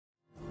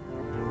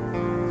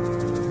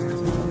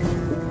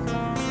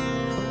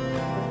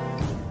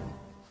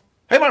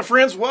Hey my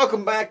friends,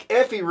 welcome back.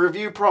 Effie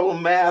Review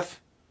Problem Math.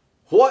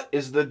 What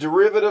is the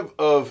derivative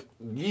of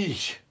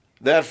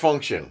that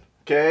function?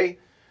 Okay?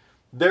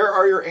 There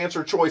are your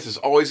answer choices.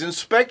 Always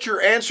inspect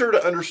your answer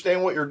to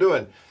understand what you're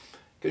doing.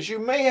 Because you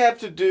may have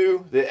to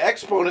do the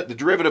exponent, the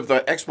derivative of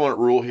the exponent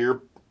rule here.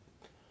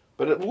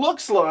 But it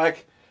looks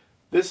like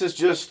this is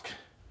just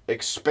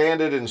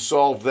expanded and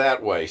solved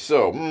that way.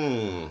 So,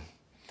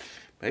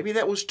 maybe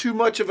that was too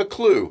much of a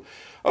clue.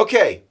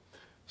 Okay.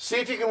 See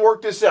if you can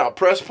work this out.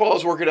 Press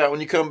pause, work it out. When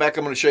you come back,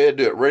 I'm going to show you how to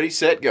do it. Ready,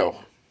 set, go.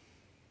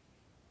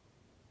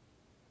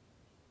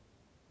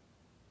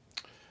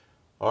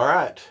 All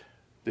right.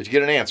 Did you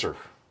get an answer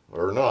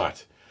or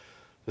not?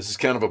 This is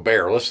kind of a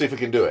bear. Let's see if we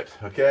can do it,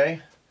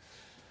 okay?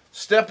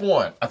 Step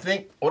one. I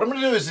think what I'm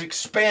going to do is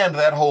expand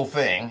that whole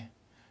thing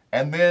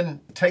and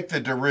then take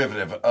the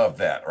derivative of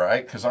that,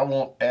 right? Because I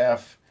want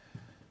f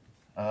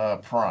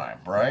prime,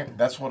 right?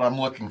 That's what I'm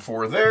looking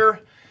for there.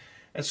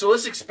 And so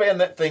let's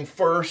expand that thing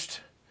first.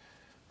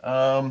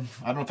 I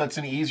don't know if that's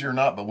any easier or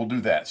not, but we'll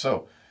do that.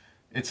 So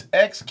it's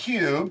x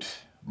cubed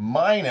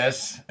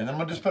minus, and I'm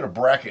going to just put a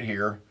bracket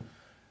here.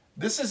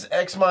 This is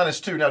x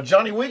minus 2. Now,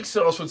 Johnny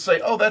Weeksells would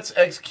say, oh, that's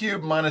x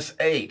cubed minus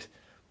 8.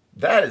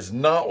 That is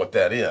not what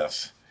that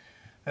is.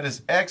 That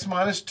is x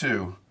minus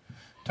 2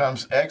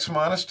 times x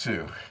minus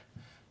 2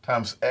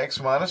 times x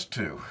minus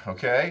 2,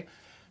 okay?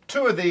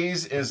 Two of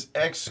these is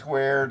x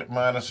squared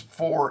minus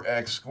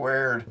 4x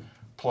squared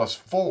plus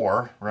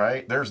 4,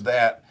 right? There's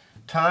that.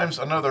 Times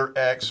another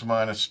x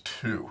minus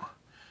 2.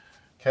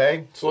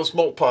 Okay, so let's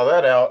multiply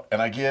that out,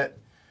 and I get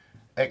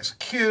x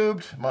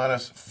cubed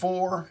minus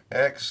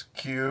 4x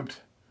cubed.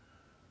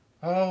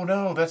 Oh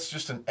no, that's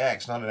just an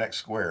x, not an x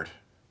squared.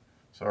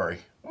 Sorry.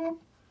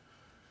 Whoop.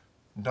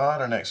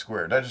 Not an x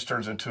squared. That just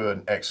turns into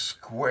an x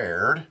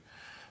squared.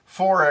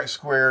 4x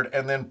squared,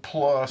 and then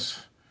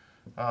plus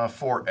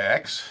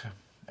 4x.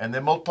 And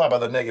then multiply by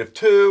the negative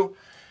 2,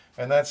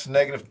 and that's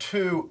negative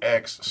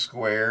 2x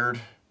squared.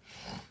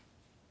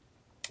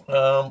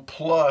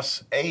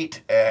 Plus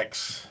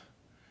 8x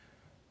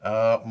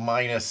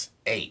minus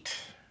 8,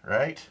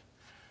 right?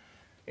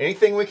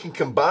 Anything we can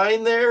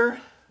combine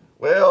there?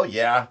 Well,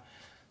 yeah.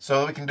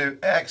 So we can do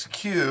x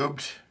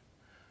cubed.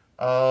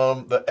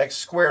 The x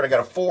squared, I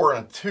got a 4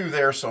 and a 2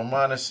 there, so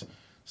minus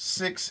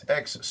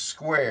 6x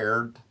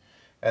squared.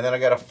 And then I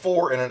got a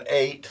 4 and an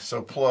 8,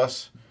 so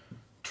plus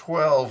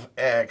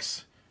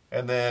 12x.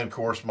 And then, of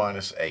course,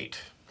 minus 8,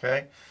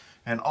 okay?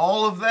 And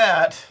all of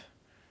that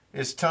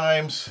is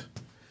times...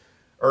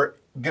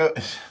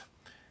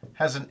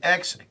 has an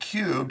x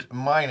cubed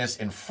minus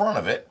in front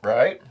of it,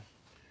 right?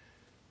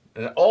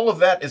 And all of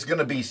that is going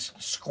to be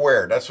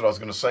squared. That's what I was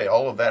going to say.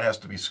 All of that has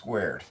to be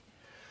squared.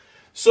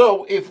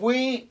 So if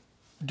we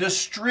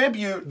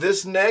distribute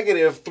this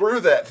negative through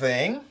that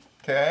thing,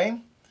 okay,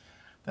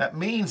 that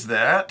means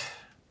that,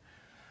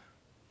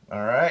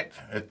 all right,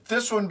 if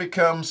this one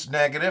becomes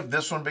negative,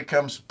 this one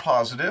becomes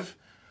positive,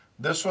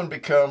 this one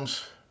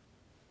becomes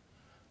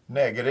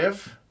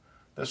negative,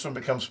 this one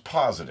becomes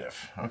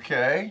positive,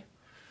 okay?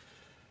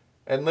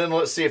 And then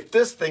let's see if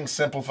this thing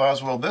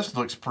simplifies. Well, this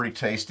looks pretty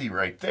tasty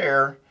right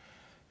there.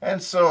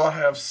 And so I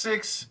have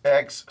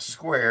 6x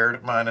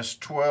squared minus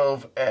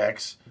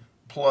 12x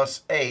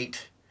plus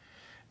 8.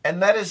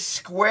 And that is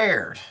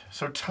squared.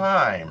 So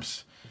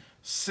times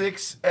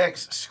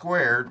 6x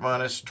squared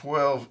minus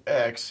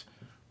 12x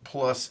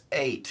plus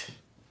 8.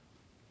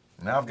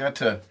 Now I've got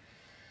to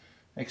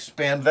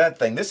expand that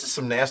thing. This is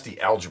some nasty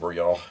algebra,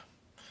 y'all.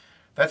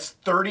 That's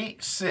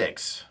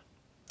 36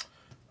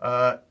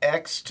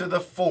 x to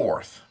the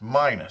 4th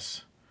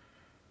minus,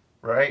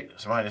 right?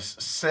 So minus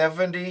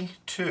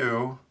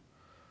 72,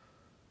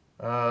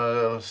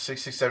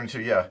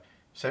 72, yeah.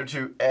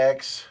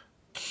 72x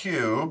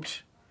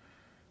cubed,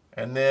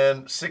 and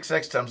then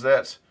 6x times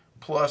that's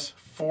plus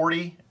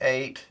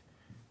 48x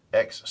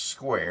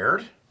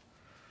squared.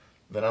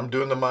 Then I'm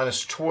doing the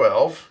minus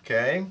 12,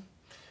 okay?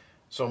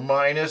 So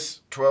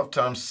minus 12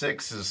 times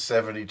 6 is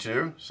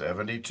 72,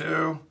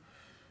 72.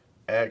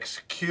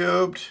 X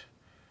cubed,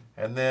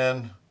 and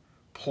then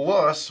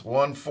plus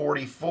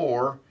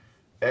 144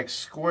 x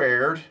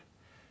squared,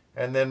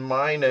 and then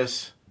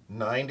minus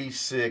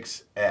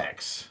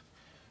 96x.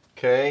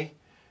 Okay,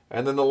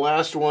 and then the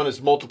last one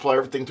is multiply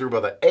everything through by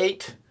the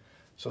 8.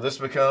 So this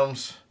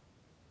becomes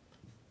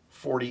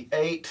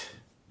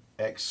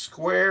 48x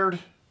squared,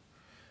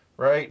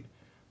 right?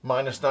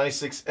 Minus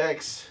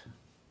 96x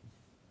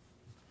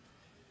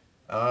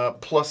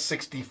plus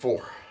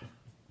 64.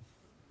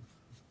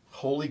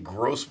 Holy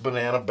gross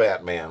banana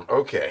Batman.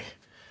 Okay.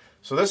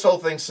 So this whole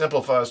thing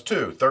simplifies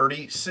to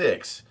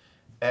 36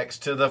 x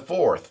to the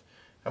 4th.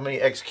 How many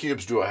x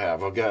cubes do I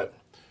have? I've got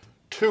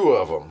 2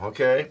 of them.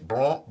 Okay.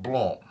 Blanc,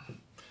 blanc.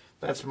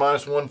 That's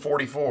minus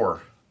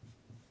 144.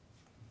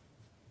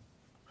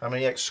 How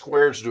many x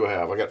squareds do I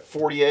have? I got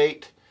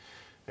 48.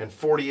 And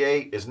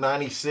 48 is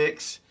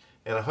 96.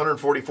 And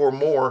 144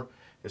 more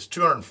is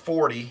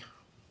 240.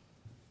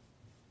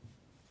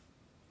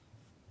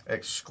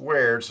 X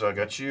squared, so I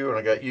got you, and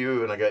I got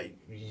you, and I got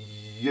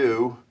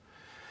you.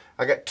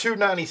 I got two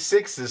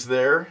 96s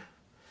there.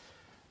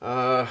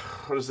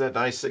 What is that?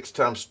 96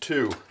 times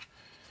 2. Is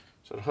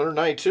that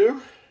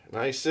 192?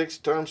 96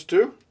 times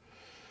 2?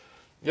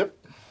 Yep.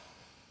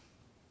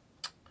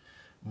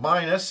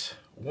 Minus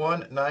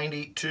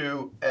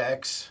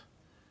 192x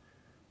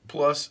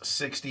plus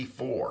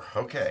 64.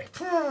 Okay.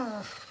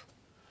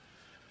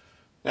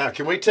 Now,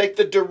 can we take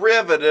the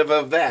derivative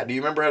of that? Do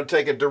you remember how to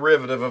take a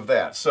derivative of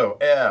that? So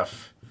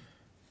f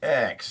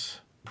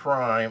x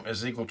prime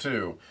is equal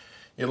to,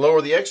 you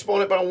lower the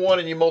exponent by 1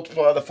 and you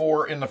multiply the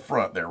 4 in the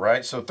front there,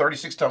 right? So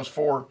 36 times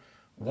 4,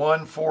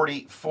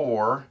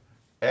 144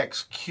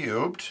 x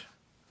cubed.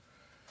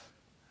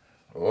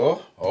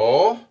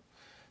 Oh,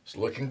 it's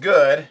looking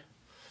good.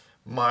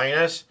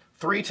 Minus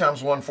 3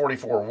 times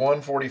 144.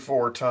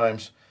 144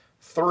 times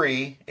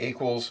 3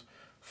 equals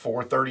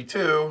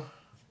 432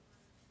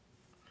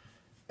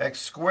 x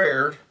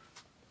squared.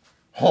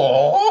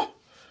 Oh,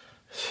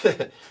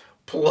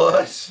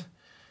 plus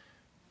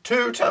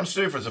 2 times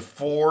 2 is a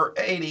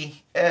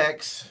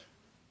 480x.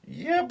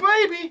 Yeah,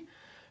 baby.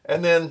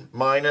 And then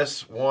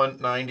minus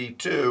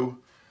 192.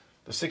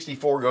 The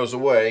 64 goes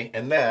away,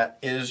 and that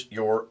is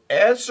your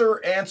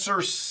answer.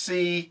 Answer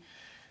C.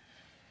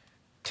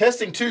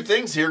 Testing two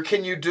things here.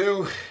 Can you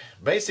do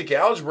basic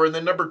algebra? And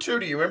then number 2,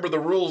 do you remember the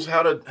rules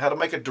how to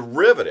make a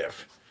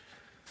derivative?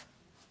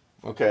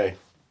 Okay.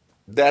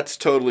 That's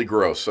totally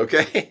gross,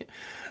 okay?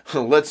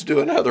 Let's do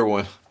another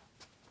one.